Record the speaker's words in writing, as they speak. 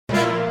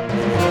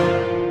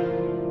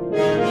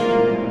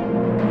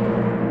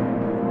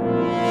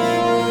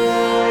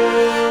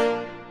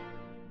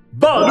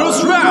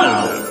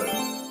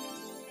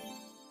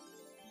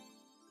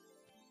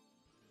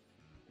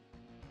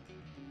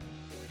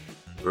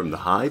from the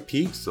high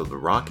peaks of the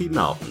Rocky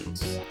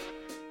Mountains,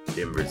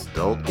 Denver's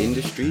Adult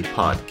Industry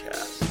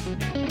Podcast.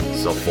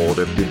 So fold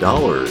up your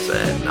dollars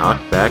and knock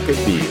back a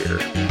beer.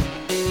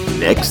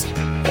 Next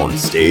on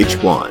Stage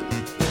 1.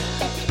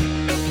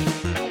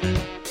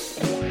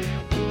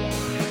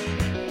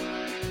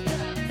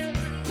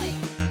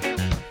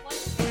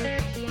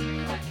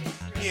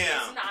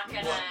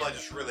 But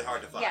it's really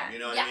hard to find. Yeah. You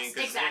know what yes, I mean?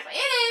 Exactly. It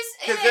is.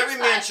 Because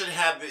every man should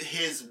have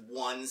his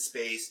one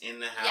space in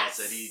the house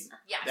that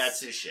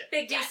that's his shit.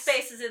 Big D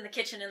space is in the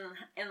kitchen and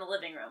in the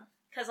living room.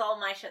 Because all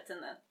my shit's in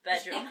the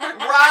bedroom.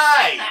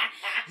 Right!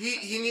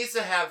 He needs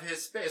to have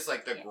his space,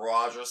 like the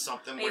garage or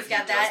something. He's where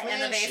got he that does in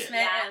the man shit.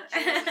 basement.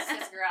 Yeah,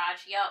 his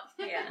garage.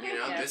 Yep. Yeah. You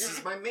know, this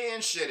is my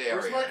man shit area.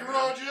 Where's my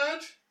garage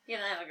at? You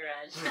don't have a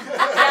garage.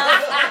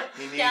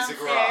 He needs Downstairs.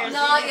 a garage.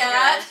 Not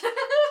yet.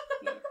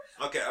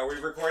 Okay, are we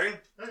recording?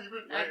 Yeah, you've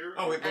been right here.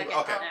 Oh, we've been, okay.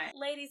 All right.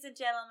 Ladies and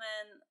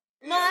gentlemen,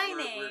 Yeah, my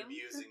we're name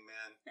musing,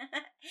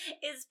 man.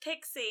 is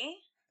Pixie.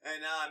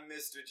 And I'm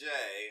Mr. J.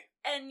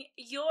 And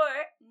you're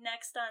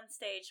next on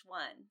Stage 1.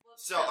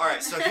 So,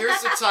 alright, so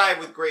here's the tie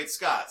with Great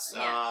Scots.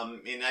 Yeah.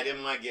 And I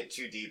didn't want to get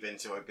too deep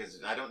into it because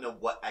I don't know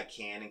what I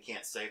can and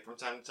can't say from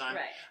time to time.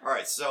 Right.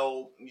 Alright,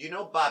 so, you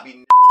know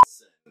Bobby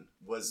Nelson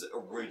was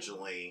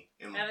originally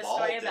I have a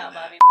involved story in about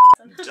that. Bobby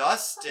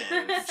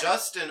Nelson.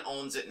 Justin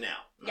owns it now.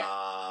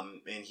 Yeah.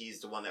 And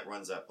he's the one that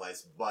runs that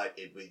place. But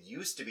it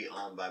used to be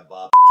owned by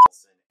Bob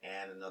Nelson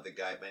and another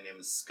guy by the name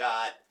of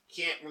Scott.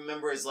 Can't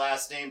remember his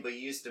last name, but he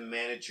used to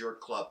manage your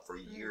club for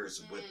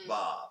years with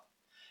Bob.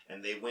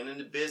 And they went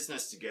into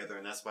business together,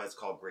 and that's why it's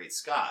called Great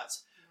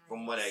Scots.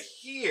 From what I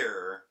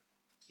hear,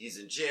 he's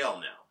in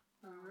jail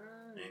now.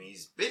 And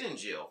he's been in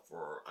jail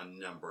for a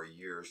number of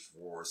years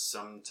for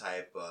some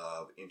type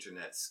of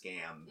internet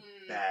scam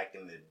back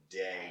in the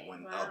day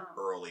when of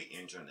early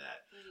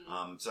internet.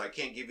 So I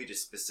can't give you the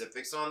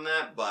specifics on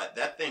that, but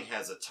that thing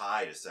has a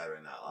tie to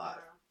Saturday Night Live.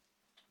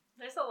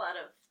 There's a lot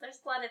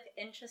of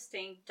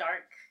interesting,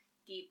 dark,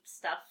 deep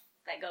stuff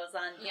that goes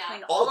on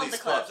between all of these the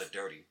clubs. are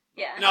dirty.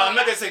 Yeah. No, I'm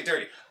not gonna say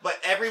dirty, but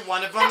every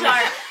one of them.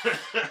 Dark.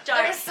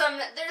 There's some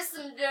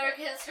dark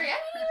history. I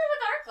mean, even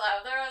with our club,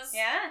 there was.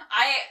 Yeah.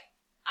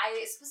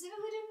 I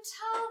specifically didn't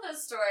tell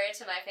this story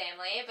to my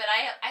family, but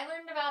I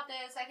learned about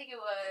this. I think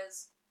it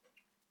was,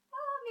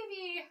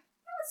 maybe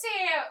I would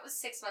say it was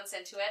 6 months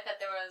into it that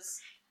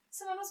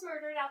someone was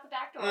murdered out the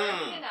back door.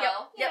 You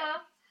know. Yep.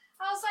 Yeah.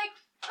 I was like,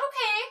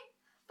 okay.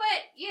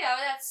 But,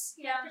 that's,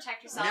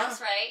 protect yourselves,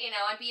 right?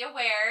 And be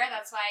aware.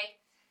 That's why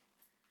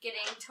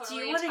getting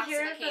totally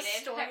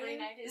intoxicated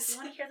every night is... Do you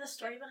want to hear the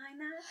story behind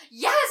that?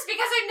 Yes,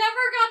 because I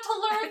never got to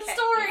learn the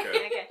story.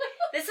 Okay.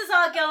 This is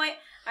all going...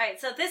 All right,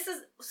 so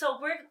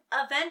we're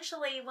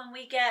eventually, when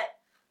we get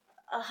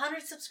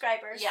 100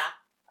 subscribers... Yeah.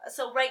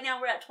 So right now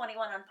we're at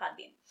 21 on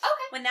Podbean.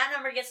 Okay. When that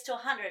number gets to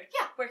 100,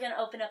 we're going to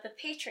open up a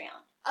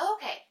Patreon.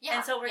 Okay, yeah.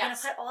 And so we're going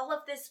to put all of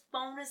this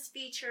bonus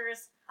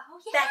features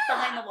back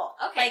behind the wall.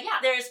 Okay,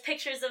 there's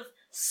pictures of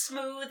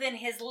Smooth and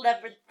his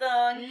leopard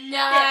thong.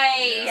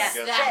 Nice.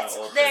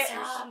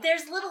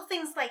 There's little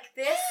things like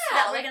this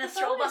that we're going to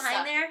throw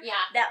behind there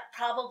that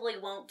probably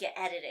won't get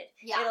edited.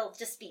 Yeah. It'll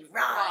just be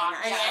raw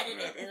and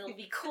unedited. It'll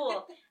be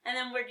cool. And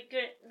then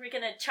we're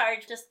going to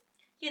charge just...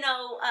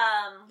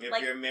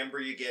 if you're a member,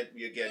 you get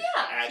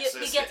access.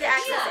 You get to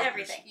access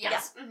everything.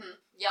 Yes. Yeah. Mm-hmm.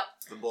 Yep.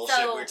 The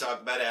bullshit we're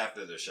talking about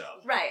after the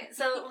show. Right.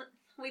 So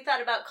we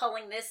thought about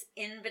calling this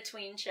in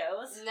between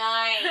shows.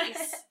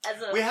 Nice.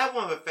 We have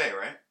one with Faye,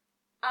 right?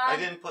 I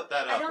didn't put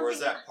that up, or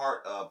is that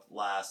part of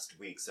last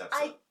week's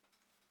episode?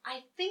 I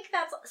think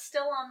that's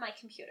still on my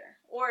computer,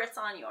 or it's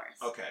on yours.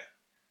 Okay.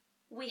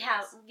 We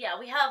have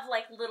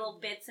like little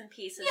bits and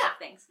pieces of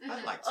things.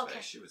 I liked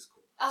Faye. She was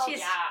cool. Oh,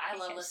 I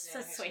love listening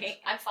to her. So sweet.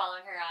 I'm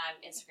following her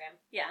on Instagram.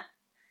 Yeah.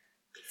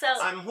 So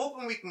I'm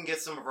hoping we can get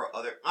some of our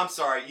other... I'm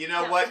sorry, you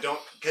know what? Don't...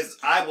 Because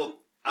I will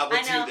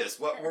do this.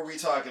 What were we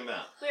talking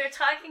about? We were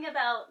talking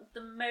about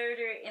the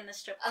murder in the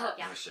strip club. Oh,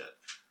 yeah. Oh, shit.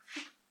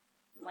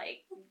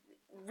 Like,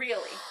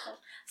 really.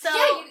 So,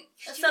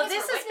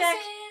 this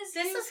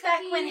is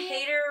back when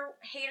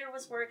Hater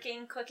was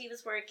working, Cookie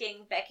was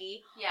working,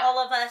 Becky,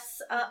 all of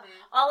us,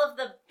 all of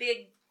the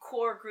big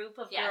core group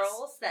of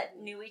girls that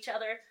knew each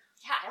other.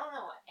 Yeah, I don't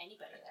know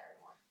anybody there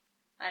anymore.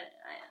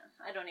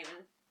 I don't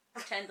even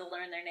pretend to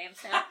learn their names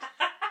now.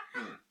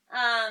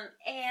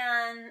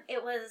 And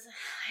it was,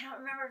 I don't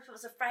remember if it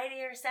was a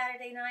Friday or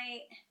Saturday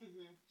night.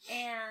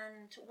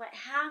 And what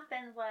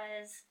happened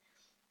was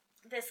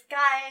this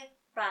guy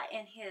brought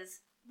in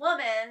his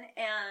woman,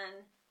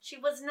 and she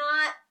was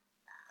not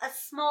a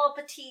small,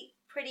 petite,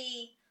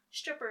 pretty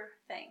stripper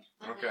thing.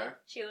 Okay.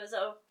 She was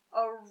a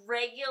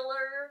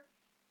regular,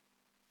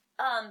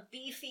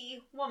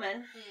 beefy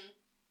woman.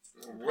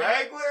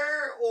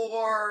 Regular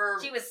or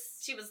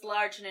she was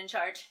large and in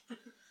charge,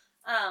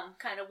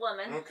 kind of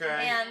woman.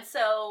 Okay. And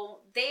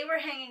so they were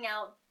hanging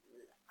out.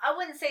 I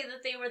wouldn't say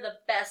that they were the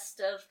best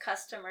of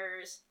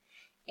customers,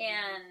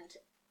 and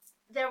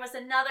there was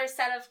another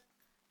set of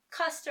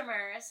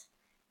customers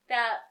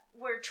that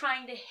were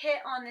trying to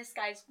hit on this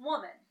guy's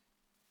woman.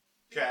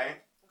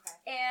 Okay.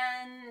 Okay.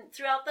 And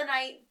throughout the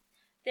night,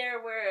 they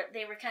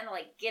were kind of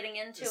like getting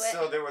into it.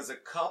 So there was a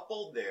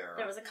couple there.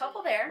 There was a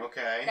couple there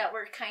Okay. that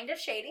were kind of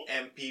shady.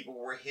 And people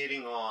were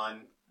hitting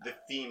on the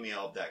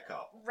female of that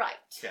couple. Right.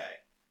 Okay.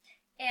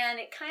 And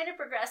it kind of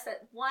progressed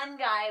that one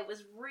guy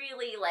was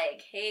really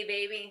like, hey,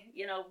 baby,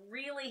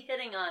 really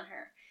hitting on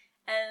her.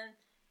 And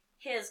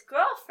his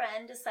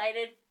girlfriend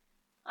decided,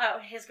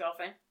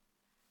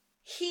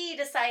 he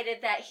decided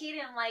that he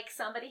didn't like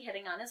somebody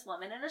hitting on his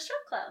woman in a strip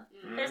club.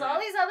 Mm-hmm. There's all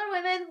these other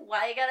women.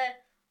 Why you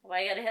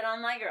gotta hit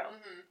on my girl?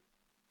 Mm-hmm.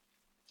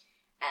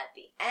 At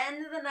the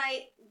end of the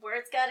night,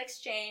 words got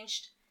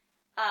exchanged.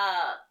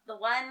 The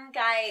one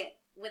guy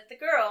with the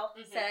girl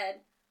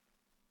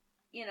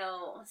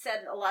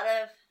said a lot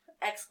of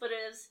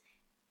expletives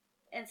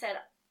and said,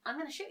 I'm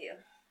going to shoot you.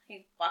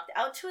 He walked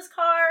out to his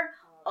car,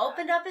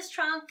 opened up his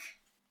trunk,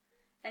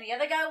 and the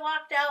other guy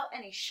walked out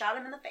and he shot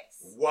him in the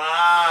face.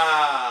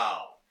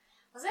 Wow.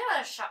 Was it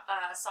a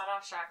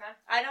sawed-off shotgun?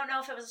 I don't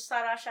know if it was a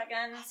sawed-off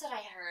shotgun. That's what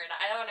I heard.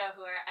 I don't know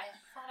I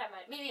thought I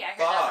might. Maybe I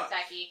heard that from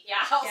Becky.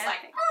 Yeah, I was Yeah.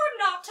 like, I'm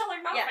not telling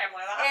my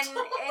family that.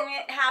 And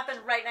it happened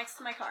right next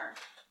to my car.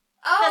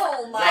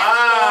 Oh my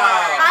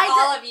Wow. lord!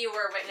 All of you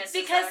were witnesses.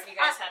 Because you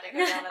guys had to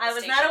go down to the I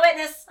was station. not a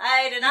witness.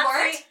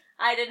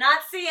 I did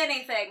not see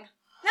anything.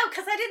 No,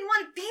 because I didn't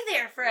want to be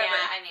there forever.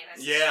 Yeah, I mean,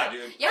 it's Yeah,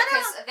 true. dude. Yeah, No, no,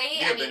 because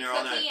You've been here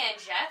all Cookie and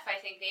Jeff, I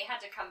think they had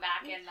to come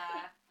back in the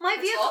My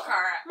patrol vehicle,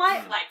 car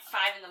my at like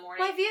 5 in the morning.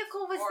 my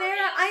vehicle was Or there.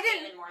 8 I in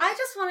didn't. the morning. I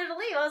just wanted to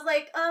leave. I was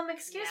like,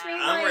 excuse Yeah. me.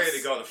 I'm my- ready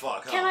to go the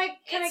fuck home. Can I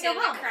It's go in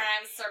home? the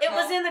crime circle. It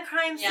was in the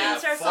crime scene Yeah,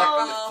 circle.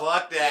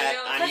 Fuck that.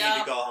 You I need know.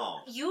 to go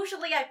home.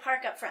 Usually I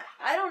park up front.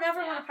 I don't ever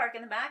Yeah. want to park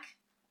in the back.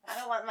 I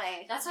don't want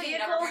my That's why you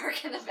vehicle. never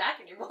park in the back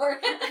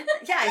anymore.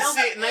 Yeah, I And don't.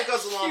 see, and that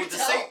goes along with the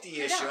You don't. safety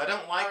You issue. don't. I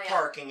don't like Oh, yeah.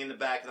 parking in the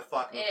back of the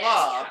fucking It is,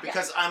 club yeah.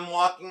 because I'm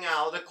walking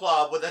out of the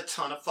club with a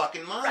ton of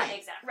fucking money. Right,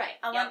 exactly. Right.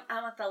 I Yep.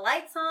 want the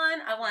lights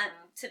on. I want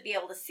Mhm. to be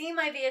able to see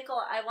my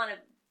vehicle. I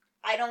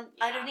don't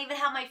Yeah. even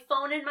have my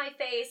phone in my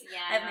face. Yeah,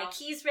 I have my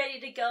keys ready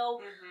to go.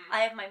 Mm-hmm.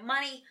 I have my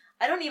money.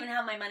 I don't even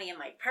have my money in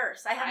my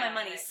purse. I have my Right,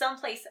 money right.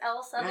 someplace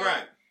else.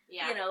 Right.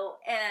 Yeah.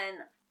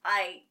 And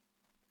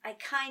I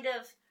kind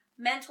of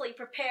mentally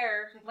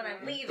prepare when I'm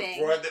Mhm. leaving.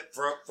 For the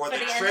the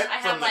end, trip I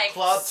have from the like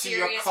club to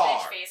your serious car.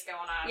 bitch face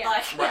going on. Yeah.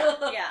 Like,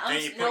 Right. Yeah, And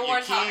you no put one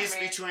your talks keys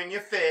to me. between your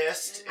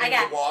fists I and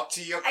got- you walk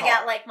to your car. I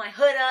got like my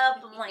hood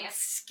up. I'm like Yeah.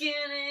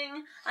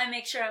 skinning. I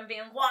make sure I'm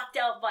being walked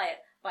out by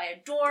a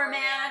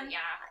doorman. Yeah.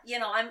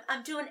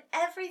 I'm doing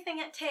everything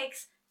it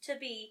takes to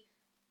be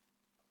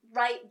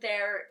right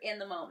there in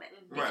the moment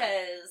Right.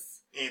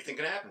 because Anything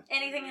can happen.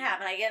 anything can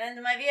happen. I get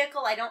into my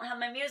vehicle. I don't have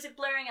my music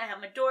blaring. I have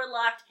my door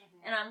locked,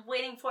 and I'm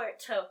waiting for it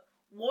to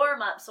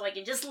warm up so I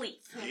can just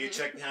leave. Do you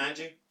check behind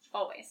you?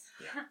 Always,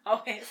 Yeah.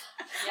 always.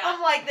 Yeah.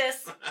 I'm like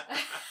this.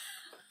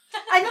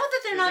 I know that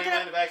they're Is not anyone in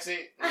gonna. the back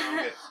seat? No, I'm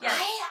good. Yeah.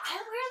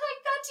 I'm weird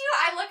like that too.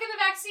 I look in the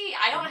back seat.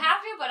 I don't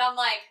have to, but I'm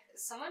like,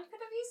 someone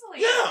could have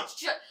easily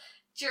Yeah.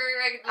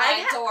 jury-rigged I my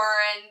have- door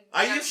and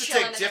I used to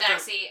chilling take in the back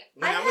different- seat.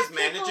 When I I was have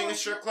managing people- a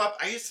strip club,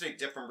 I used to take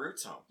different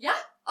routes home.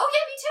 Oh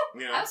yeah, me too.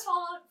 You know? I was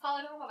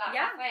followed home about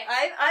Yeah, halfway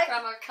I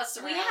from a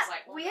customer. we and I was had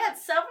like, well, we had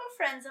several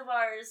friends of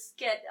ours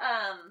get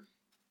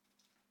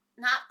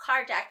not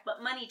carjacked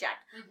but money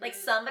jacked. Mhm. Like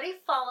somebody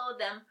followed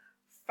them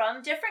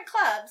from different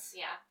clubs,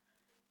 yeah.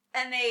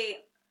 and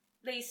they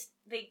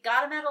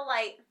got them at a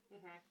light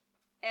Mm-hmm.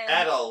 At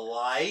and a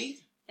light?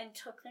 and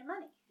took their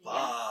money.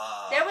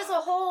 Fuck. There was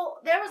a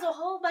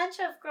whole bunch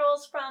of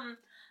girls from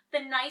the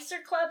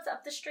nicer clubs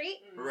up the street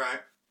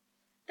Right.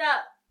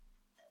 that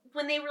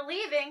when they were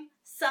leaving,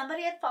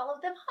 somebody had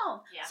followed them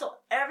home. Yeah. So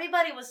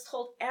everybody was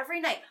told every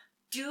night,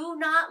 do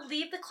not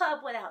leave the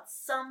club without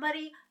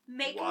somebody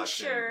making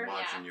sure.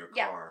 Watching your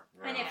Yeah. car.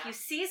 And Right. if you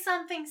see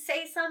something,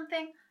 say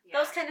something. Yeah.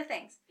 Those kind of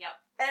things. Yep.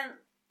 And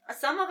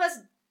some of us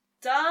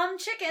dumb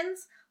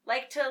chickens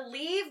like to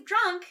leave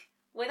drunk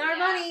with our Yeah.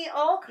 money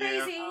all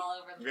crazy. all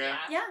over the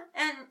Yeah. Yeah,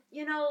 and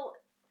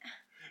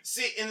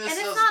See, and it's And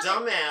it's those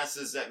not-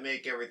 dumbasses that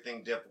make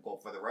everything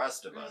difficult for the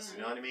rest of us. Mhm.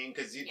 You know what I mean?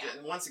 Because Yeah.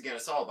 once again,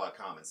 it's all about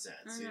common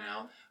sense. You Mhm.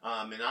 know,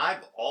 and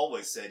I've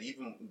always said,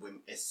 even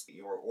when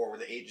or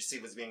the agency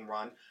was being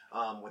run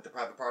with the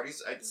private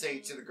parties, I'd say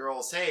Mhm. to the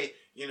girls, hey,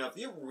 if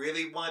you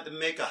really wanted to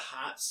make a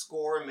hot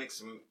score and make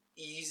some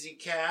easy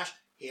cash,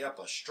 hit up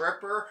a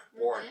stripper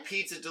or a Mhm.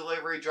 pizza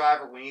delivery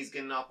driver when he's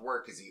getting off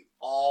work because he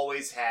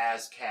always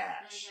has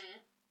cash.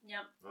 Mhm.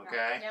 yep.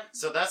 Okay, Yep.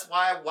 so that's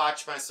why I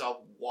watch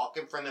myself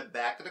walking from the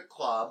back of the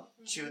club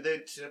to Mhm.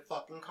 the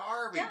fucking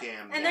car every Yeah.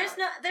 damn day. And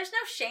there's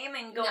no shame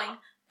in going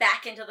No.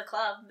 back into the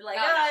club. Be like,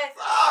 No, oh,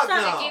 no. Fuck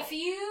Like, no. If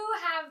you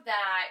have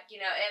that,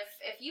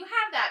 if you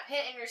have that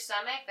pit in your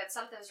stomach that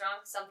something's wrong,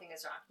 something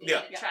is wrong. You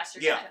Yeah. need to trust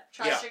your Yeah. gut.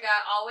 Trust your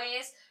gut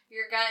always.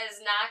 Your gut is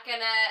not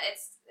gonna.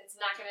 It's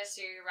not gonna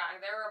steer you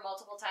wrong. There were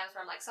multiple times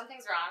where I'm like,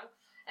 something's wrong,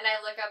 and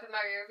I look up in my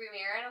rearview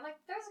mirror and I'm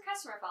like, there's a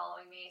customer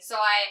following me. So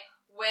I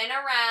went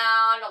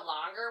around a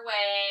longer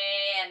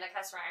way, and the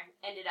customer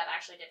ended up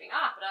actually dipping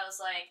off. But I was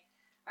like,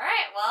 all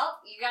right,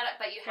 well, you got it,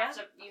 but you have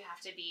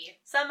to be.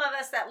 some of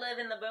us that live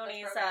in the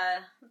boonies,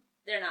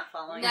 they're not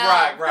following. No. you.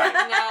 Right.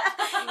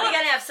 No. You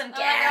gotta have some Oh,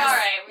 gas. all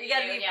right, we You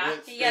gotta do, be. yeah.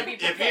 You gotta be If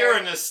prepared. you're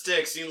in the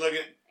sticks, you look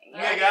at.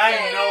 Yeah. Nigga,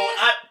 I know.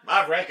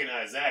 I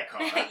recognize that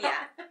car.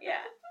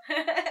 yeah.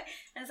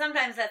 And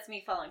sometimes that's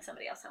me following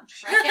somebody else home.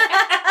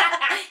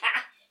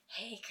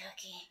 Hey,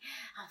 Cookie,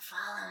 I'm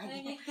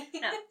following you.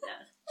 No.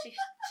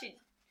 She.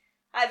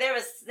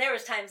 There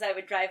was times I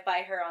would drive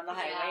by her on the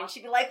highway, Yeah. and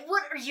she'd be like,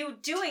 "What are you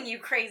doing, you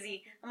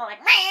crazy?" I'm like,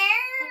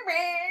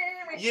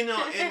 You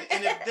know,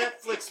 and if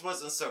Netflix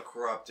wasn't so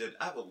corrupted,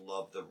 I would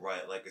love to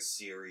write like a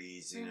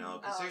series, you know,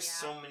 because Oh, there's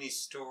yeah. so many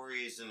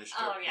stories in the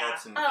strip Oh, yeah.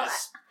 clubs, and Oh,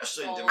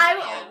 especially in I-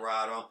 Denver, I-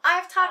 Colorado.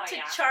 I've talked Oh, to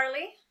yeah.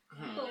 Charlie,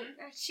 Hmm. who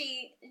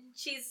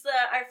she's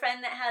our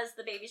friend that has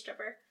the baby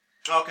stripper.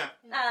 Okay.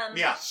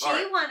 Yeah, She all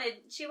right.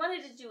 wanted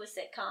to do a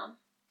sitcom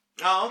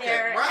Oh, okay.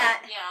 there Right.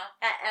 Yeah.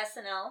 at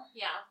SNL.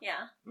 Yeah.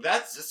 Yeah.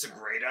 That's a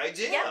great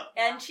idea. Yeah,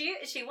 and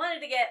she wanted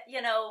to get,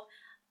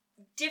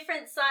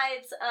 different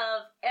sides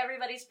of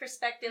everybody's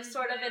perspective,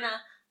 sort of in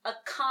a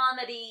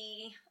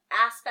comedy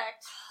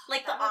aspect,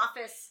 like The That would-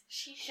 Office.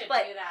 She should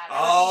But- do that.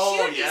 Oh,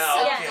 she would be yeah,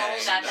 so okay. gold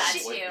at That that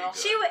would be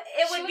too. good.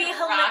 It would be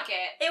rock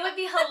it. It would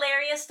be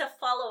hilarious to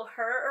follow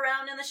her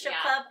around in the strip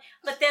Yeah. club,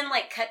 but then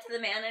cut to the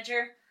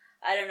manager.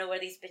 I don't know where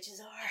these bitches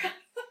are.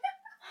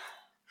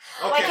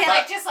 Okay, Why can't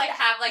but- just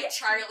have Yeah.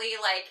 Charlie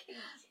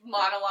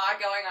monologue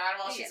going on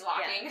while she's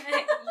walking?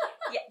 Yeah.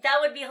 Yeah, that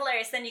would be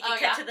hilarious. Then you can Oh,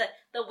 cut yeah. to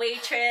the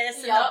waitress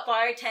and the Yup.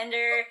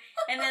 bartender,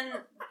 and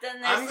then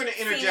there's I'm going a to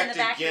scene in interject the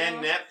back again.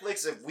 room.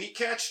 Netflix, if we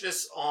catch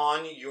this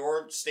on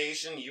your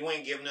station, you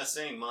ain't giving us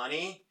any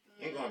money.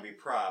 Ain't going to be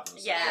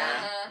problems.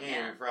 Yeah. Okay? Ain't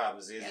gonna be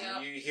problems. Yeah.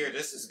 You hear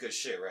this is good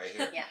shit right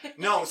here. Yeah.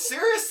 No,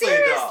 seriously, though.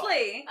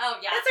 Seriously, Oh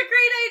yeah. that's a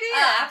great idea.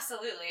 Oh,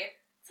 absolutely.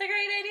 It's a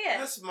great idea.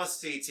 That's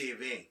must-see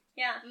TV.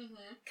 Yeah,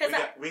 Mm-hmm. because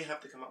We have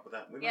to come up with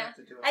that. We might Yeah. have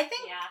to do it.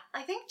 Yeah.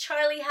 I think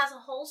Charlie has a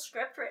whole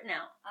script written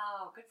out.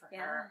 Oh, good for Yeah.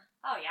 her.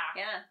 Oh yeah.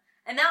 Yeah,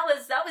 and that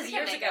was We can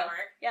years make ago. it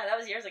work. Yeah, that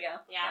was years ago.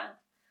 Yeah.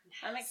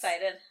 I'm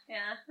excited.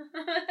 Yeah.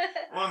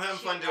 Well, I'm having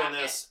fun She'd doing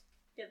rock this.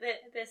 Yeah,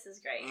 this is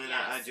great. And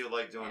Yes. I do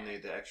like doing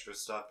the extra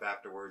stuff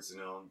afterwards,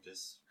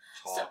 just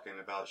talking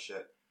about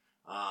shit.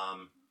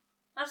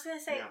 I was gonna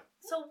say, Yeah.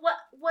 so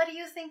what do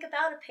you think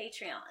about a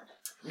Patreon?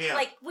 Yeah. We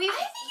I think we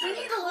it'd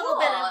need be a little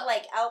bit cool.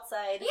 of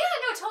outside. Yeah,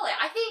 no, totally.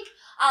 I think,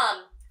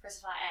 first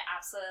of all, I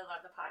absolutely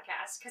love the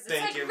podcast because it's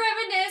Thank you.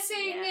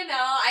 reminiscing.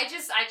 Yeah. I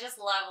just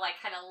love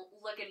kind of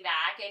looking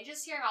back and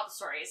just hearing all the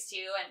stories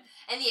too,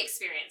 and the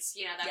experience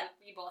that Yeah.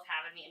 we both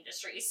have in the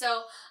industry. So,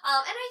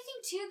 and I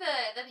think too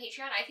the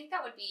Patreon. I think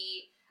that would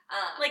be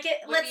would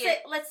be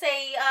Let's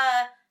say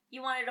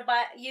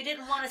you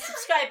didn't want to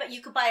subscribe, but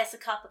you could buy us a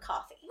cup of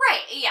coffee.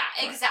 right. Yeah,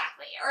 Right.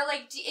 exactly. Or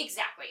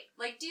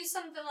do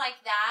something like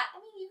that. I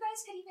mean, you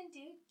guys could even do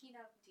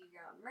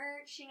your own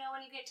merch.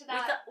 When you get to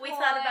that, We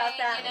thought about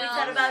that. point, We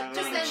thought about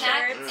Yeah. doing then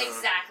shirts. that,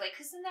 exactly,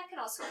 because then that can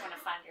also kind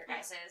of fund your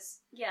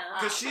guys's. Yeah.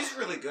 Because she's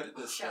really good at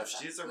this Show stuff.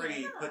 stuff. She's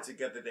already Yeah. put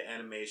together the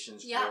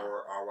animations Yeah.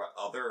 for our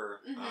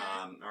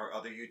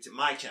other YouTube,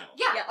 my channel.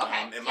 Yeah. Yeah.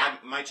 Okay. And yeah.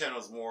 my channel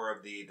is more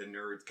of the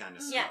nerd kind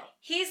of Yeah. stuff.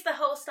 He's the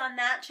host on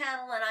that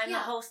channel, and I'm the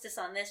Yeah. hostess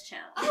on this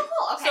channel. Oh,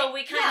 cool. Okay. So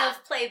we kind Yeah.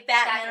 of play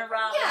Batman and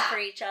Robin Yeah. for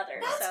each other.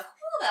 That's so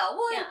cool though.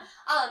 Well,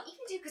 yeah.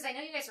 even too because I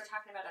know you guys were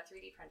talking about a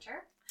 3D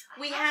printer.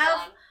 We I have-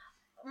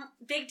 one.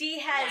 Big D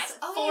has Yes.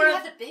 Oh, four. yeah, you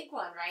have the big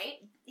one, right?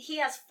 He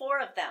has 4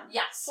 of them.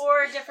 Yes.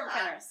 4 different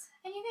Yeah. printers.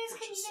 And you guys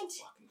Which can is even.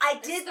 so fucking I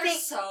cool. did They're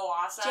think, so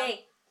awesome.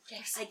 Jay,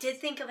 I did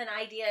think of an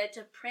idea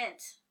to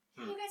print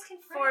You guys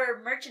can print. for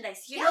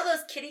merchandise. You Yeah. know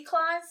those kitty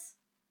claws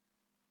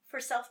for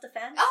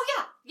self-defense? Oh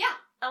yeah, yeah.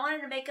 I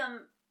wanted to make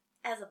them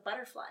as a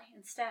butterfly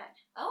instead.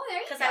 Oh, there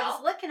you go. Because I was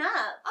looking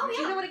up. Oh, Do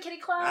you yeah. know what a kitty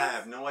claw is? I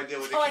have no idea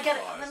what a Oh, I kitty got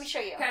it. claw is. Let me show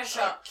you. Gotta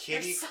show. A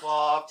kitty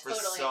claw for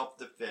Totally.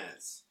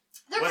 self-defense.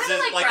 They're Was kind of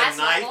it like like brass a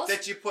knife knuckles.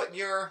 that you put in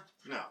your...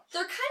 No.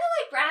 They're kind of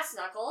like brass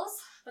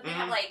knuckles, but they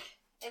have Mhm.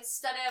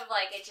 instead of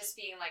it just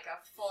being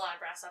a full-on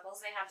brass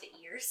knuckles, they have the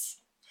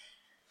ears.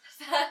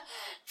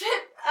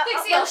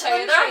 Pixie, I'll show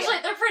you.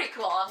 They're pretty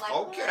cool. I'm like,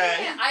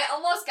 Okay. "Yeah." I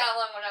almost got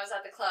one when I was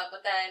at the club,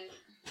 but then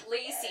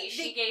Lacey,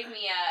 she gave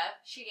me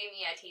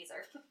a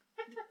teaser.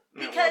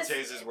 Because-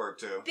 tasers work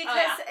too.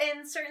 Because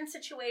in certain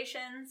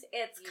situations,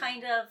 it's Yeah.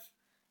 kind of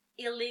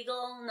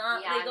illegal,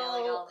 not Yeah, legal.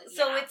 illegal,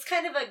 So yeah. it's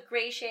kind of a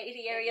gray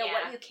shady area Yeah.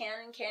 what you can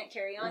and can't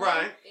carry on. you.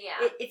 Right.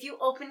 Yeah, If you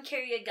open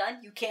carry a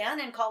gun, you can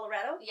in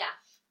Colorado. yeah.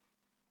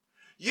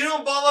 You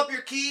don't ball up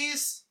your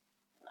keys?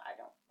 I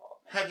don't.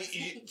 Have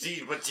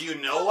do you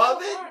know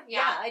of it?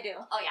 Yeah, I do.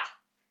 Oh yeah.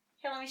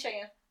 Here, let me show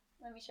you.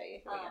 Here we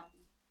go. Um,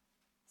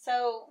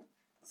 So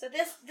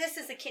this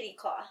is a kitty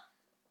claw.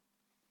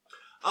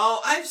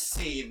 Oh, I've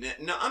seen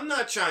it. No, I'm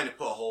not trying to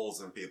put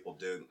holes in people,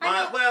 dude.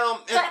 I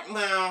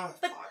know,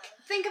 but- Fuck.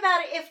 Think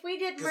about it. If we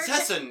did Because merch,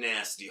 that's a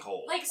nasty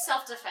hole. like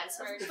self-defense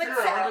merch. If for- you're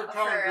a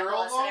 100-pound for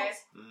girl, though? listeners.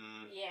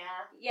 Mm. Yeah.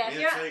 yeah, if Yeah,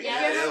 you're, so- if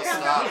yeah, you're it'll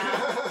not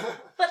stop. drunk-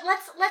 But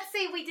let's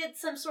say we did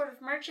some sort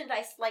of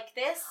merchandise like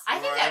this, I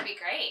think Right. that'd be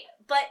great.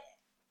 but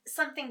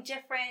something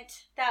different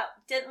that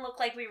didn't look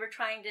like we were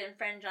trying to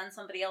infringe on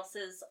somebody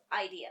else's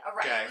idea.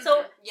 Right. Okay.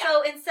 So Yeah.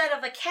 so instead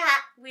of a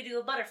cat, we do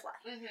a butterfly.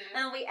 Mhm.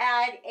 And we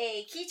add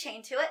a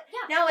keychain to it. Yeah.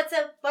 Now it's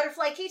a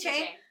butterfly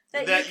keychain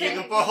that you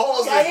can put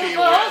holes yeah, in you can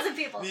people. put holes in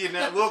people. You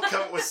know, we'll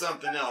come up with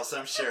something else,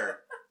 I'm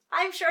sure.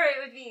 I'm sure it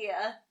would be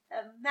a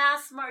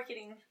mass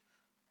marketing.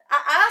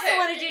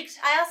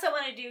 I also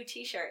want to do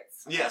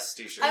t-shirts. Yes,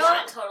 t-shirts. I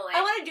want- Totally.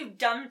 I want to do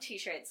dumb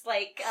t-shirts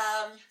like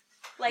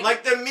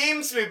Like the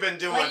memes we've been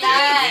doing, Like- dude.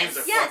 Yes, The memes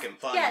are yes, fucking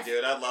funny, yes.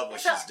 dude. I love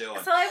what So- she's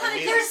doing. so I The wanna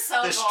memes- do- They're so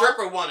the cool.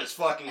 stripper one is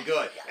fucking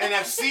good. And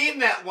I've seen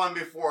that one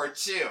before,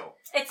 too.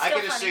 it's I still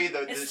gotta funny. show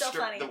you It's still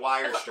funny. the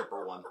wire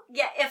stripper one.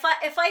 Yeah,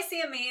 if I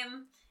see a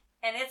meme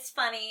and it's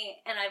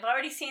funny and I've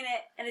already seen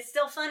it and it's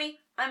still funny,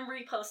 I'm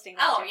reposting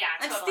that. Oh, shit. yeah,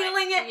 I'm totally.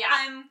 stealing it. Yeah.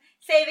 I'm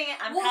saving it.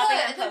 I'm copying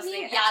and the posting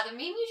meme, it. yeah, the meme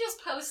you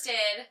just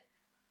posted.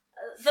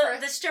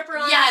 The stripper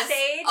on Yes.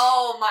 stage.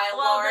 Oh my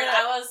Well, lord! the-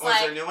 I was Was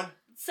there a like, new one?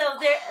 So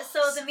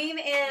the meme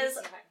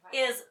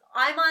is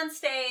I'm on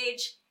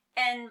stage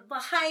and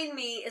behind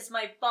me is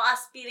my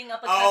boss beating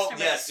up a Oh, customer.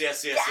 yes.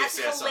 That's I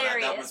saw that. That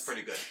hilarious. one's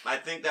pretty good. I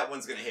think that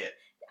one's gonna hit.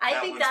 I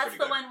that think one's that's pretty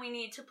the good. one we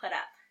need to put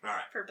up All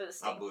right. for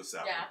boosting. I'll boost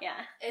that Yeah. one.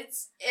 Yeah. it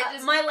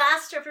is My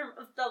last stripper,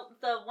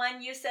 the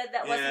one you said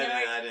that wasn't Yeah, gonna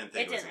work, I didn't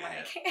think it it was didn't gonna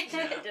work. hit.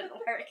 Yeah. It didn't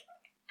work.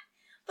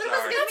 But Sorry.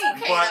 it was a good That's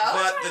meme. okay. though.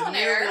 But Trial the and new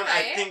error, one, I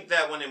right? think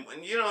that one,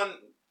 and you know,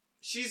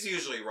 she's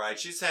usually right.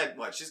 She's had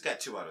what? She's got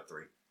 2 out of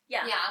 3.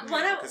 Yeah. Yeah.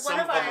 One of 'Cause one some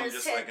of them I'm ours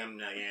just hit. like,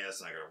 yeah, it's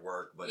not gonna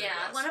work, but Yeah.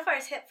 it does. One of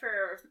ours hit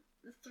for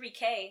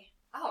 3K.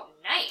 Oh,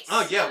 nice.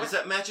 Oh yeah, was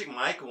that Magic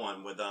Mike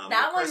one with That with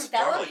one Chris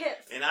that one Farley?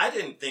 hit. And I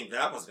didn't think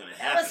that was gonna That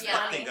happen. was That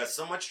funny. thing got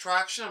so much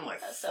traction. I'm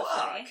like, That's so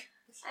fuck. funny.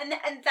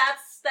 And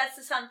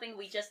that's something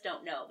we just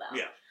don't know about.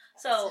 Yeah.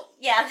 So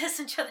yeah,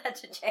 listen to that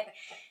to Jay.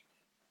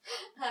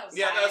 That was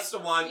Yeah, fine. that's the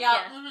one. Yeah.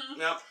 Yeah. mhm.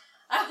 Yep.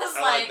 I was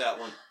I like, like that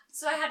one.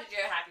 so I had to do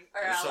a happy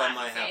or a So I laughing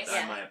might have face. to,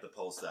 I might have to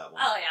post that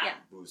one. Oh yeah. Yeah.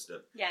 Boost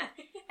it. Yeah,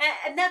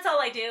 and that's all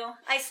I do.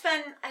 I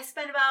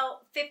spend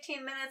about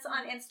 15 minutes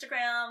on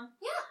Instagram.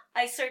 Yeah.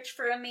 I search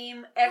for a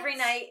meme every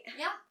That's- night,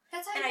 Yeah,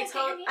 that's how and you I guys get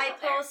your post. name I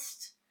out there.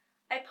 post.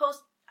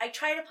 I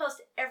try to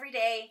post every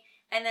day,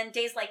 and then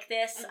days like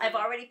this, I've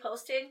Mhm. already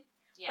posted.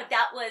 Yeah. But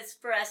that was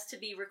for us to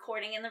be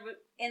recording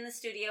in the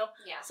studio.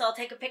 Yeah. So I'll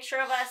take a picture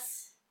of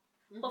us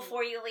Mhm.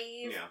 before you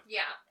leave. Yeah.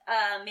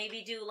 Yeah.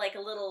 Maybe do like a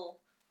little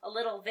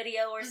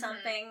video or Mhm.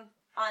 something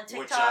on TikTok.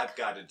 Which I've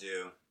got to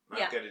do.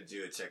 Yeah. I've got to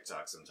do a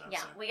TikTok sometime.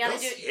 Yeah, soon. we gotta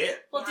Those do-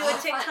 hit. We'll do Yeah.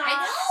 a TikTok.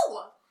 I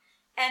know.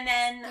 And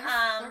then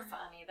They're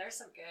funny. There's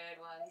some good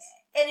ones.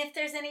 and if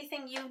there's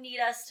anything you need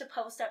us to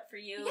post up for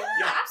you, Yeah,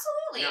 Yeah.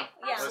 absolutely. Yeah.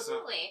 Yeah.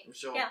 Absolutely.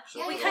 She'll, Yeah.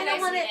 she'll Yeah, we do you kinda it.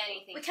 guys wanna- need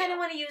anything we kind of too.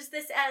 want to use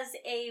this as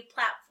a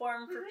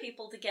platform for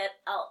people to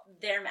get out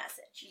their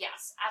message.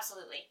 Yes,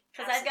 absolutely.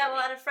 Because I've got a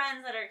lot of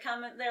friends that are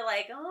coming. They're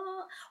like,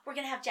 "Oh, we're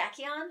gonna have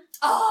Jackie on.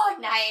 Oh,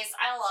 nice.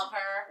 I love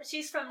her.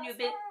 She's from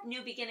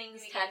New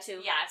Beginnings Tattoo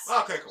Yes.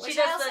 Okay, cool. Which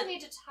She I does also the- need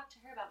to talk to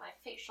her about my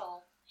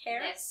facial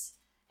Hair.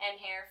 and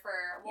hair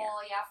for my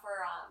wedding.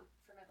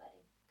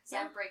 Because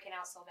Yeah. I'm breaking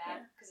out so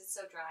bad because it's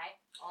so dry.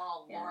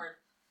 Oh Yeah. Lord.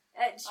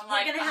 We're I'm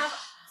like, gonna have. so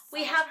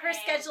We much have her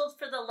pain. scheduled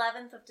for the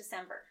 11th of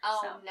December. Oh,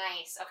 so,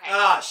 nice. Okay.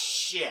 Ah,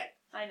 shit.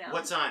 I know.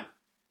 What time?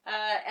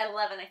 At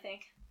 11, I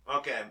think.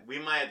 Okay, we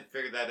might have to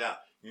figure that out.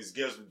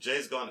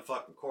 Jay's going to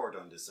fucking court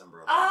on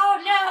December 11th.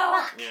 Oh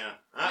no. Yeah.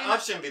 I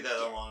shouldn't be that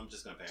long. I'm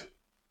just going to pay him.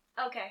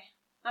 Okay.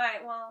 All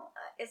right. Well,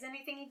 is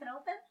anything even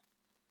open?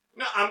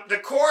 No, the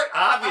court,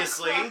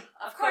 obviously.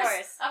 Of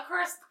course. Of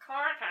course, the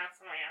court has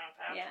to be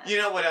open. Yeah. You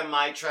know what I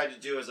might try to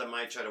do is I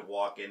might try to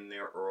walk in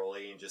there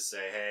early and just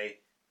say, hey,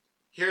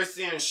 here's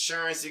the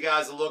insurance you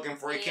guys are looking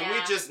for. Can we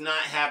Yeah. just not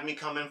have me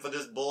come in for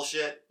this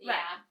bullshit? Yeah.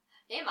 Right.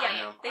 They might.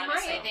 Yeah, they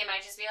honestly. might. They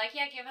might just be like,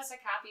 yeah, give us a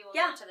copy. We'll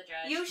Yeah. give it to the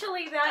judge.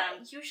 Usually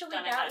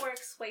Done. that Done.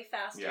 works way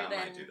faster Yeah, I than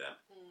might do that.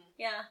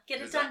 yeah. Get it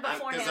Because done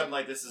beforehand. Because I'm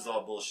like, this is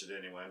all bullshit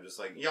anyway. I'm just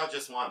like, y'all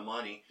just want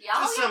money. Yeah,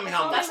 just yeah, tell me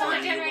how much that's what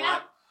money they're you doing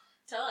want. right now.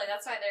 Totally.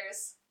 That's why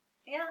there's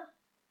yeah.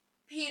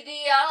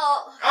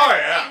 PDL. Oh,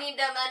 yeah. I need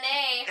the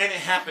money. And it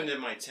happened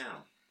in my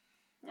town.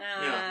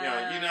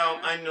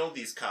 I know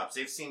these cops.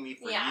 They've seen me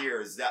for Yeah.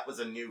 years. That was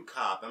a new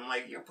cop. I'm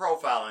like, you're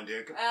profiling,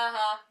 dude.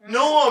 Uh-huh.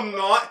 No, I'm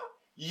not.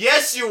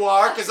 Yes, you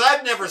are, because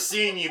I've never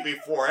seen you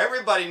before.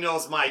 Everybody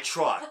knows my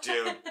truck,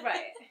 dude.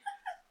 Right.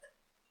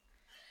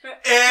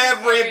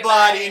 Everybody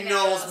Everybody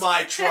knows knows.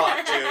 my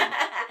truck, dude.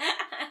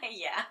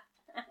 Yeah.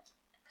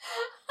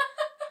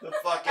 The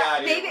fuck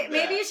out of here.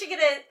 Maybe you should get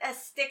a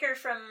sticker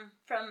from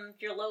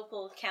your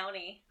local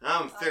county.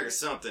 I'm gonna figure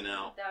something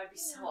out. That would be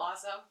so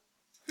awesome.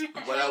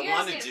 What I You guys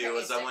want need to to do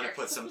put is me I a want to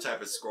sticker. put some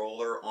type of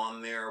scroller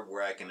on there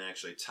where I can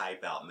actually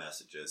type out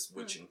messages,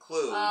 which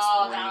includes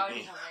Oh, when that would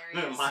be you-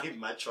 hilarious.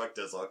 my truck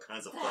does all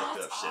kinds of That's fucked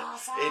up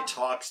awesome. shit. It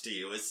talks to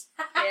you. It's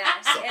Yeah. a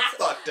It's,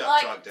 fucked up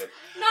like- truck, dude.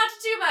 Not to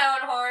do my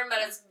own horn, but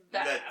it's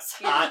That's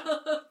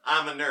badass.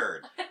 I'm a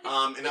nerd.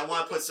 And I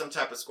want to put some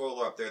type of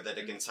scroller up there that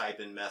it can type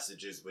in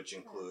messages, which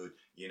include,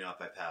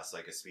 if I pass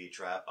like a speed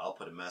trap, I'll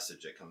put a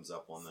message that comes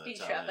up on the Speed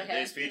top. trap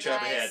ahead. Speed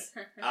trap ahead.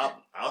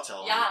 I'll tell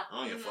them. Yeah. I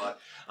don't give a Mhm. fuck.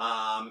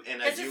 And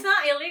Because it's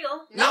not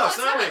illegal. No, it's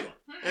not illegal.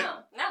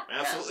 No. No.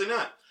 Absolutely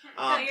not.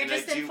 No, you're and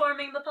just I do-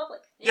 informing the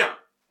public. Yeah.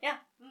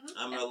 Mhm.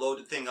 I'm gonna load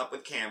the thing up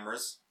with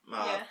cameras,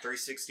 Yeah.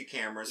 360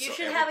 cameras. You so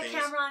should have a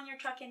everything's- camera on your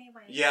truck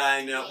anyway. Yeah,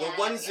 I know. Yeah, well,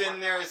 one's we in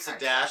want there. that It's a car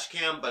dash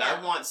cam, but I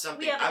Yeah. want something.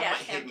 We have a I dash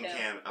want cam, hidden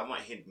too. I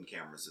want hidden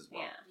cameras as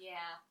well. Yeah.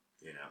 Yeah.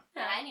 You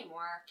Yeah, I need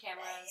more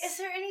cameras. Is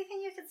there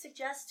anything you could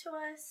suggest to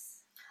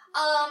us?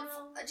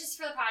 Just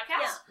for the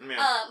podcast? Yeah.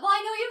 Well,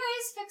 I know you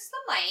guys fixed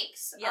the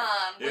mics.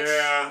 Yeah. Which,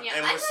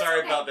 And we're that's sorry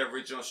okay. about the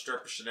original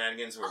stripper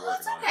shenanigans we're Oh, working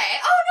it's on. okay.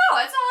 Oh no,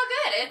 it's all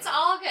good. It's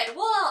all good.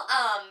 Well,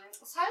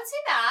 so I would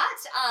say that.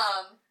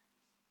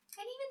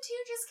 And even too,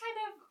 just kind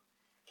of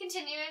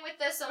continuing with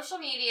the social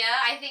media.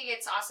 I think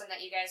it's awesome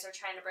that you guys are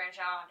trying to branch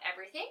out on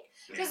everything.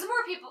 Because the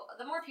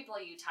more people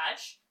you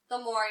touch, the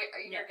more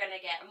you're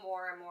gonna get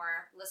more and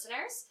more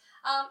listeners.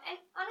 And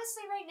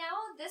honestly, right now,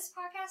 this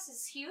podcast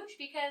is huge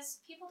because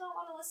people don't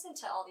want to listen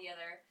to all the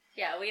other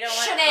Yeah, we don't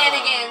want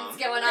shenanigans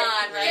going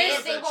on, right?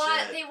 There's They that want,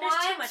 shit. they There's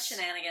want too much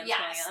shenanigans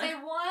Yes, going they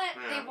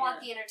on. want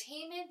the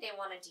entertainment. They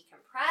want to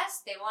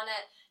decompress. They want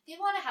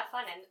to have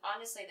fun. And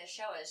honestly, the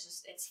show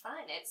is it's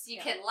fun. You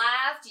can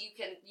laugh. You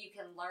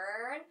can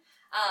learn.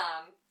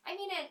 I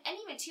mean, and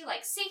even too,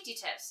 like, safety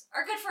tips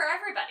are good for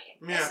everybody.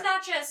 Yeah.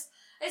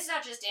 It's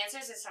not just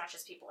dancers. It's not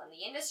just people in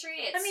the industry.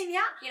 It's I mean,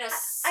 yeah. I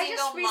single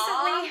just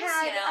recently moms.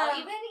 had,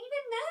 Even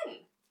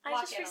men. I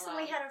walk just in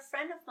recently alone. had a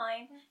friend of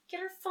mine get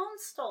her phone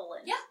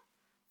stolen. Yeah.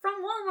 From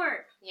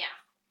Walmart. Yeah,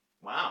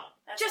 Wow.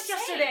 that's Just insane.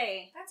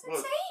 yesterday. That's Well,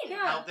 insane.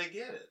 Yeah. How'd they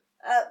get it?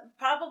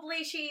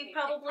 She Big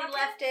probably pocket?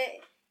 left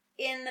it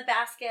in the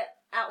basket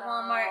at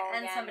Walmart, Oh,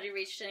 and yeah. somebody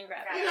reached in and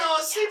grabbed Grab it.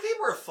 it. See,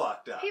 people are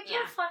fucked up. People Yeah.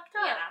 are fucked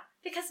up. Yeah.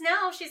 Because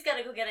now she's got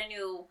to go get a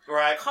new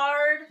Right.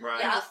 card,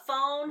 Right. a new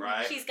phone.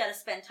 Right. She's got to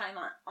spend time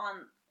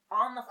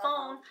on the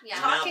phone. Yeah.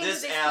 And now talking to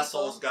this these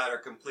asshole's people. got her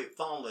complete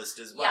phone list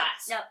as well.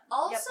 Yes. Yep.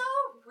 Also,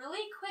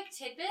 really quick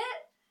tidbit: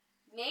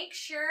 make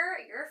sure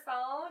your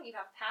phone you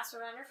have a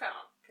password on your phone.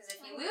 Because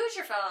if you lose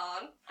your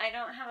phone, I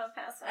don't have a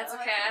password. that's on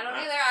my okay. I phone.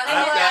 don't either.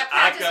 I've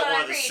practice got what one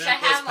I of the preach. I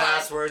simplest have one.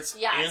 passwords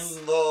Yes.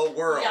 in the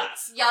world.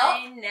 Yes. I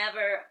Yup.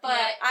 never.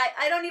 But-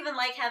 I don't even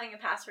like having a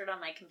password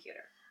on my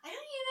computer. I don't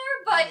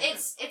either, but Yeah.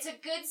 it's a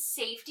good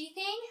safety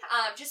thing.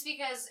 Just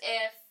because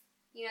if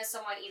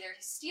someone either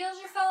steals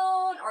your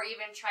phone or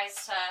even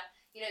tries to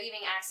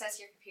even access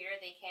your computer,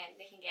 they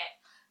can get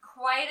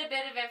quite a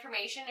bit of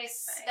information,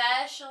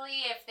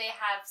 especially if they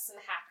have some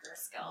hacker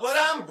skills. But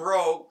I'm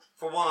broke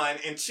for one,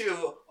 and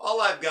two,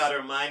 all I've got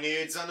are my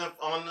needs on the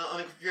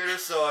computer.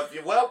 So if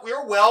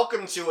you're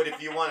welcome to it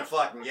if you want to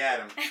fucking get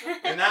them.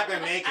 You're not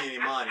gonna make any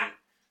money.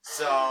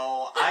 So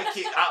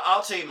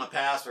I'll tell you my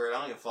password. I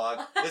don't give a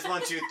fuck. It's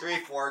 1, 2, 3,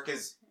 4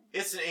 because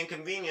it's an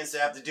inconvenience to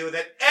have to do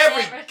that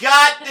every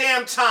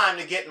goddamn time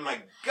to get in my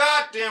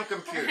goddamn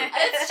computer.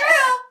 It's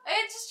true.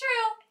 It's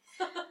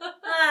true.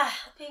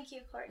 Thank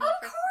you, Courtney.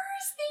 Of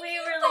course, thank We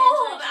you really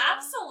both. enjoyed it.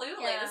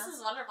 Absolutely, Yeah. this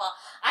is wonderful.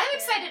 I'm Yeah.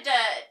 excited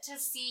to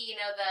see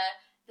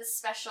the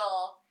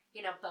special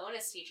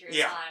bonus features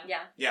Yeah. on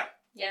Yeah.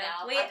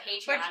 on We're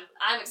Patreon.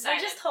 I'm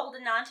excited. just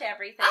holding on to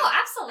everything. oh,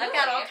 absolutely. I've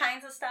got all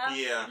kinds of stuff.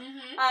 Yeah.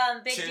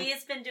 Mm-hmm. Big Tim- D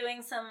has been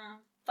doing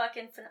some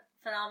fucking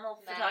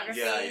phenomenal Nice. photography.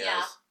 Yeah,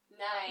 yes.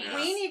 Nice. Yeah.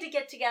 We need to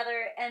get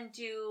together and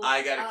do.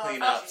 I gotta Oh,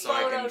 clean a up so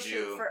I photo can shoot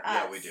do. for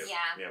Yeah, us. we do. Yeah.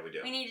 Yeah, we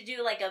do. we need to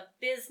do like a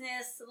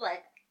business,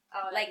 like Oh,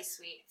 that'd like- be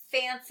sweet.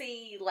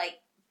 fancy, like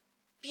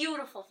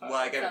beautiful photos. Well,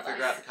 I gotta of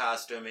figure us. out the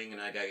costuming,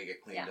 and I gotta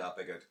get cleaned Yeah. up.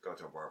 I gotta go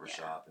to a barber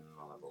shop and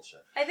all that bullshit.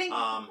 I think.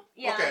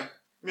 Yeah. Okay.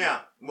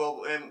 Yeah.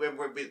 Well, and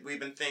we've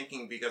been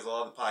thinking because a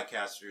lot of the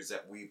podcasters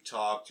that we've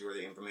talked to or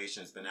the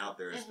information that's been out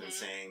there has been Mhm.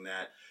 saying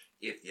that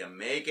if you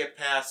make it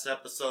past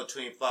episode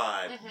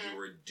 25, Mhm. you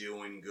were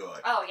doing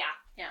good. Oh yeah.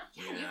 Yeah.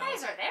 You know?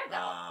 guys are there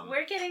though.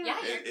 We're getting. yeah,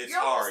 it's you're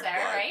almost hard, there,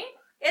 but- right?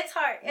 It's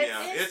hard.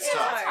 Yeah, it's It's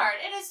tough. hard.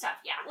 It is tough.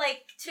 Yeah.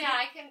 Like Yeah,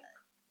 I can.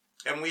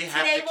 And we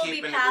have today to will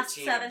keep be in a past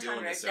routine of doing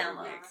 700 this every week.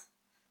 downloads.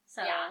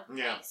 So Yeah.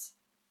 Yeah. Nice.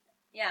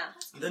 yeah,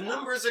 The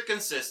numbers are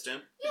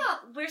consistent. Yeah.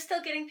 we're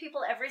still getting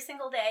people every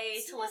single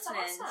day See, to that's listen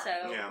in. awesome.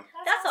 So Yeah.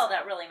 that's all awesome.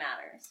 that really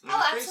matters. And Oh,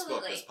 Facebook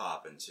absolutely. is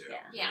popping too.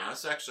 Yeah. You Yeah. know,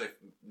 it's actually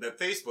the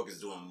Facebook is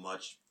doing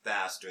much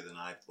faster than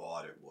I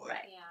thought it would.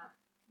 Right. Yeah.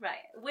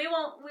 Right. We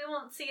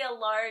won't see a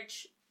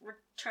large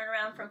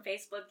turnaround from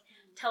Facebook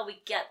till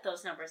we get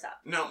those numbers up.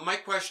 No, my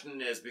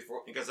question is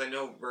because I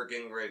know we're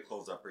getting ready to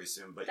close up pretty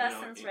soon, but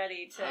Dustin's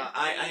ready to.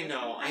 I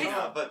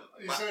know, but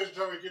You said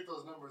until we get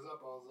those numbers up,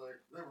 I was like,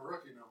 they were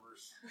rookie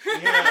numbers.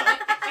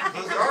 yeah,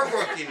 those are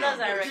rookie Those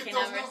numbers. are Get rookie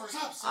those numbers. numbers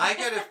up. son. I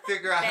gotta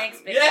figure out.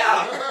 Thanks, big yeah,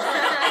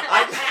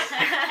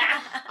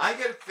 I, I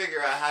gotta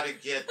figure out how to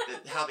get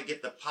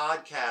the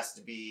podcast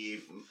to be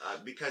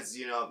because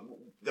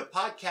the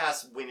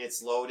podcast when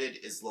it's loaded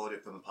is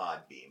loaded from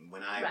Podbean.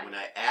 When I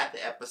add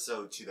the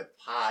episode to the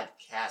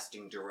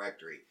podcasting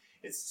directory,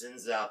 it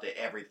sends out to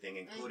everything,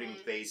 including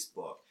Mhm.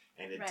 Facebook,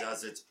 and it Right.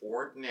 does its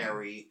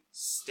ordinary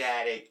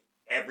static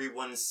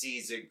everyone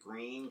sees a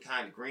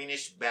kind of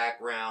greenish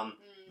background.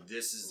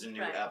 This is the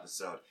new Right.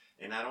 episode.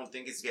 And I don't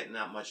think it's getting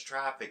that much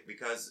traffic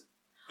because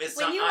it's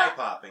When not you,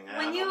 eye-popping. I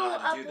When don't you know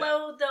how to do that.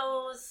 upload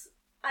those,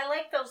 I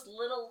like those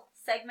little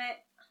segment.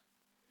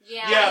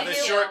 Yeah, you the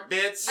do. short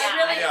bits. I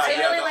really- yeah, I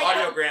really the like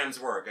audiograms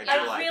work. I do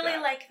I like really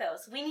that. like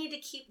those. We need to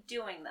keep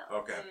doing those.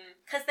 Okay.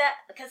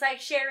 Because I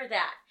share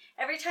that.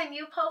 Every time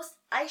you post,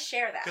 I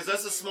share that. Because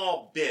that's a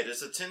small bit.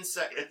 It's a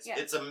 10-second. Yeah.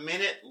 It's a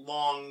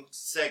minute-long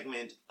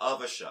segment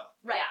of a show.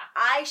 Right. Yeah.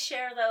 I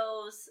share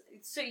those.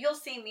 So you'll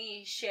see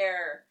me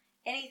share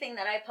anything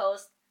that I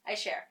post, I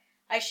share.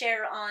 I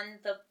share on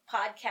the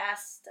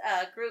podcast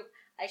group.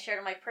 I share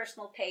to my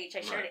personal page.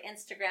 I share Right. to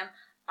Instagram.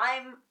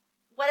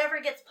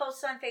 Whatever gets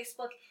posted on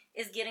Facebook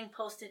is getting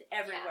posted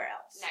everywhere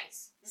else.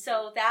 Nice.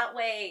 So that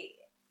way,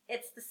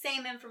 it's the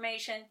same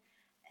information.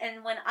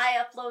 And when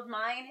I upload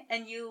mine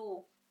and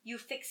you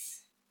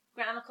fix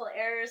grammatical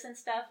errors and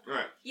stuff,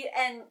 Right.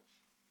 and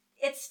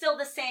it's still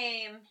the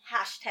same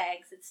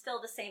hashtags. It's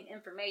still the same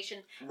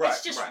information. Right.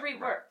 It's just right, reworked,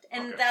 right.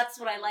 and Okay. that's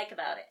what I like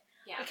about it.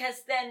 Yeah.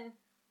 Because then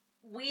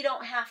we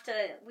don't have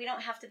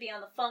to be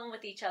on the phone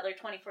with each other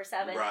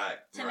 24/7 Right.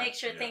 to right, make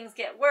sure yeah. things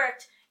get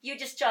worked. You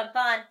just jump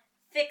on,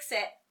 fix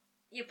it.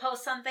 You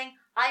post something,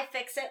 I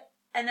fix it,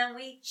 and then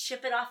we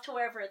ship it off to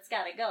wherever it's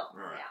got to go.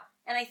 Right. Yeah.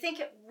 And I think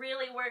it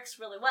really works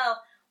really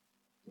well.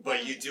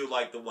 But you do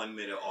like the 1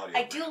 minute audio.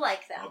 I do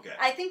like them. Okay.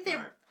 I think they're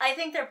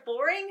Alright.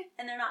 boring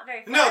and they're not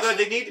very No,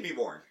 flashy. they need to be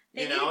boring.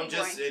 They you need know, to be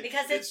just boring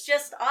because it's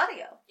just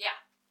audio.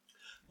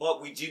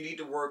 But we do need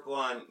to work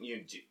on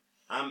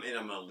I'm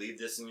gonna leave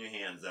this in your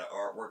hands. That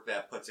artwork that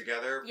I put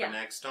together Yeah. for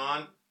next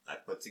on, I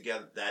put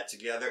that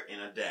together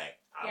in a day.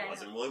 I Yeah, I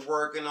wasn't really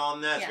working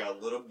on that. It's Yeah. got a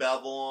little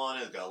bevel on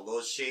it. It's got a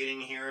little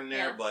shading here and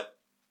there, Yeah. but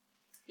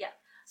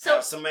So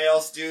have somebody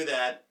else do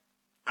that.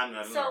 I'm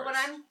not an So what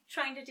artist. I'm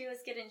trying to do is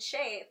get in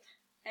shape,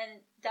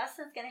 and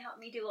Dustin's going to help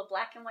me do a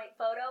black and white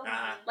photo,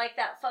 Uh-huh. like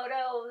that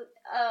photo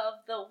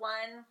of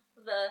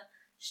the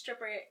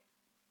stripper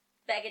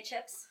bag of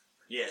chips,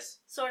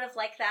 Yes. sort of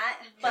like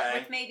that, but Okay.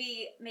 with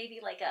maybe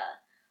like a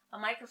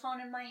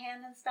microphone in my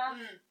hand and stuff,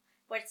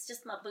 where it's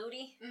just my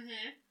booty,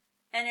 Mm-hmm.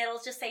 and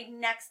it'll just say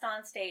 "Next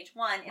on Stage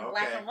 1" in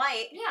black Okay. and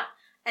white, Yeah.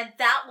 and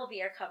that will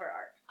be our cover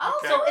art. Oh,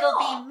 Okay. So it'll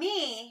cool. be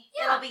me.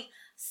 Yeah. It'll be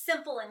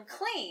simple and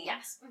clean.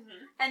 Yes.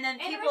 Mm-hmm. And then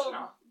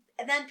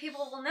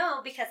people will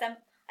know because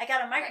I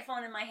got a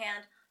microphone in my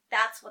hand.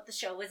 That's what the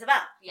show is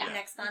about. Yeah.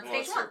 Next on Well,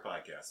 Stage it's 1. her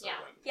podcast. So Yeah. I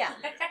wouldn't- Yeah.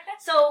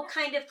 So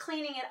kind of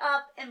cleaning it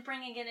up and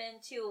bringing it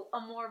into a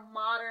more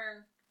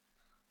modern.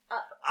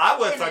 I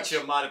would have Image. thought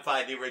you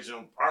modified the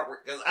original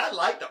artwork because I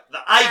like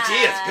the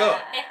idea is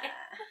good.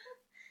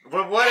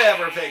 But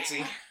whatever,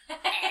 Pixie.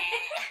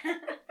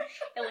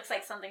 It looks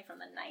like something from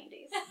the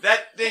 90s.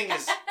 That thing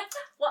is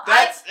Well,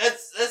 that's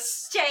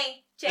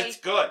Jay, it's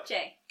good.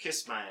 Jay,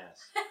 Kiss my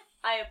ass.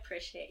 I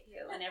appreciate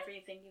you and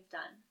everything you've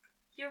done.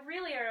 You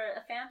really are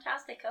a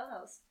fantastic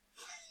co-host.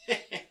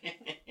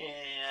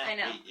 I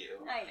know. hate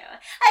you. I know.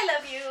 I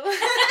love you.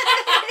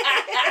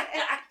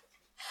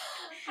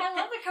 I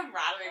love the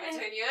camaraderie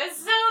between you. It's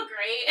so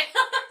great.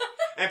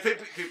 And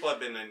people have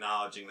been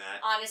acknowledging that.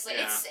 Honestly,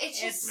 Yeah.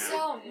 it's just Yeah.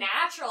 so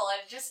natural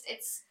and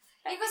it's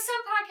like with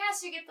some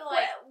podcasts you get the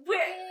like. We're,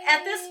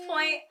 at this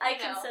point, I You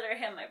know. consider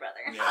him my brother.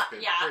 Yeah,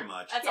 Yeah. pretty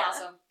much. That's Yeah.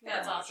 awesome. That's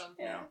Pretty much, awesome.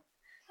 Yeah.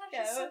 That's Yeah,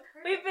 just so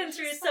perfect. We've been It's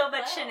through just so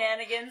much well.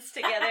 shenanigans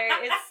together.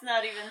 It's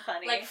not even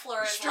funny. Like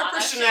Flora and Stripper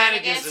Lana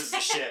shenanigans is the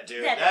shit,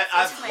 dude. That That is.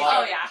 I It's my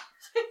love. Oh yeah.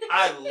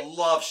 I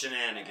love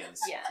shenanigans.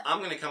 Yeah.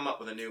 I'm gonna come up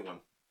with a new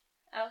one.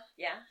 Oh,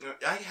 yeah.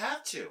 I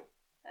have to.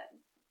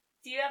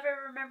 Do you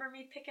ever remember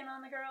me picking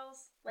on the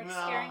girls? Like No,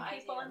 scaring I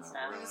people do. and Not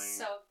stuff? It was really.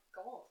 so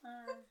gold.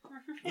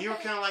 You were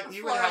kind of like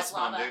you were the Flora's house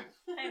mom, lava.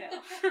 dude. I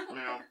know. You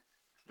know,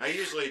 I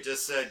usually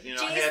just said, you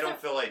know, Jay's hey, I the- don't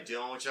feel like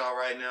dealing with y'all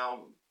right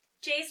now.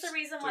 Jay's the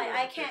reason Do why whatever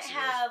I can't Pixie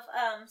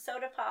have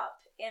soda pop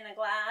in a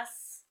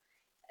glass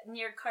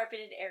near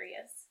carpeted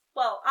areas.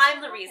 Well,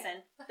 I'm the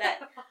reason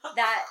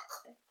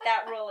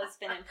that rule has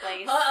been in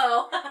place.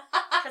 Uh-oh.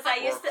 Because I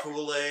Or used to,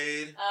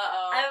 Kool-Aid.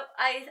 Uh-oh.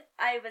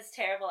 I was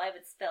terrible. I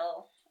would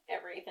spill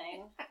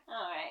everything.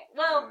 All right.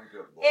 Well, Oh,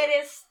 good boy. it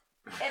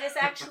is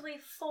actually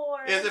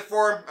for. Is it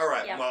for? All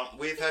right. Yeah. Well,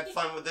 we've had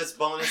fun with this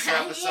bonus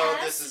episode.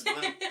 Yes. This has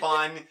been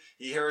fun.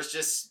 You hear us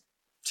just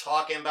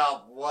talking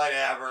about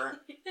whatever.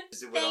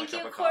 Just with Thank a you,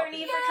 cup of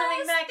Courtney, coffee. for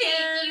coming back in.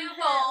 Thank you,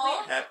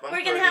 Paul. Have fun, We're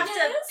gonna Courtney. have to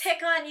Yes.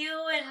 pick on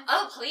you and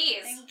Oh,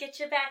 please. get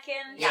you back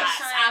in. Yes,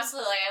 sometime.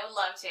 absolutely. I would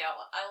love to.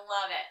 I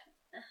love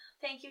it.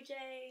 Thank you,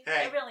 Jay.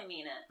 Hey. I really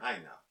mean it. I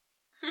know.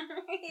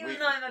 Even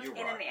though I'm a You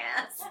pain are. in the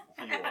ass.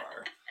 You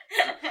are.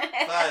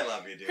 But I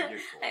love you, dude. You're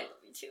cool. I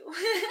love you too.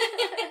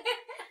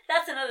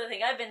 That's another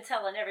thing I've been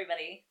telling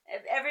everybody.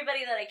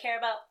 Everybody that I care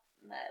about,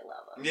 I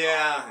love them.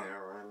 Yeah, I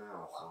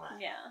know.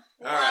 Yeah.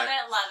 All love right.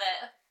 it, love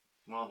it.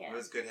 Well, Yeah. it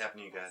was good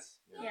having you guys.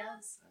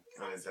 Yes.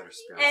 I'm in better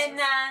spirits. And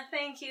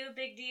thank you,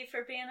 Big D,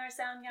 for being our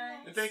sound guy.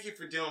 And thank you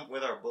for dealing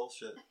with our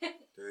bullshit,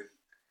 dude.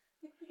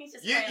 He's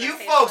just You playing on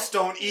folks Facebook.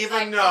 don't even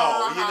Like,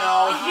 know, you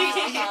know.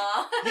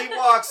 uh-huh. He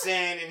walks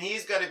in and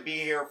he's got to be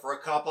here for a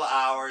couple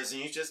hours,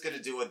 and he's just going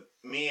to do with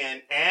me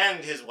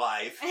and his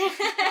wife.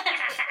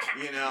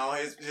 You know,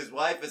 his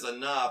wife is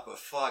enough, but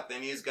fuck,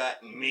 then he's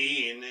got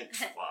me, and then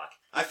fuck.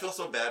 I feel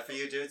so bad for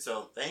you, dude.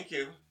 So thank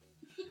you.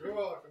 You're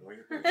welcome. We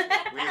appreciate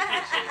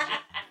you.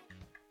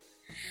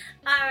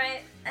 All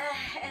right,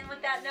 and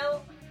with that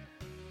note,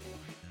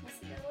 we'll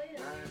see you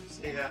later. All right,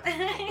 see ya.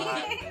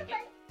 Bye.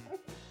 Bye.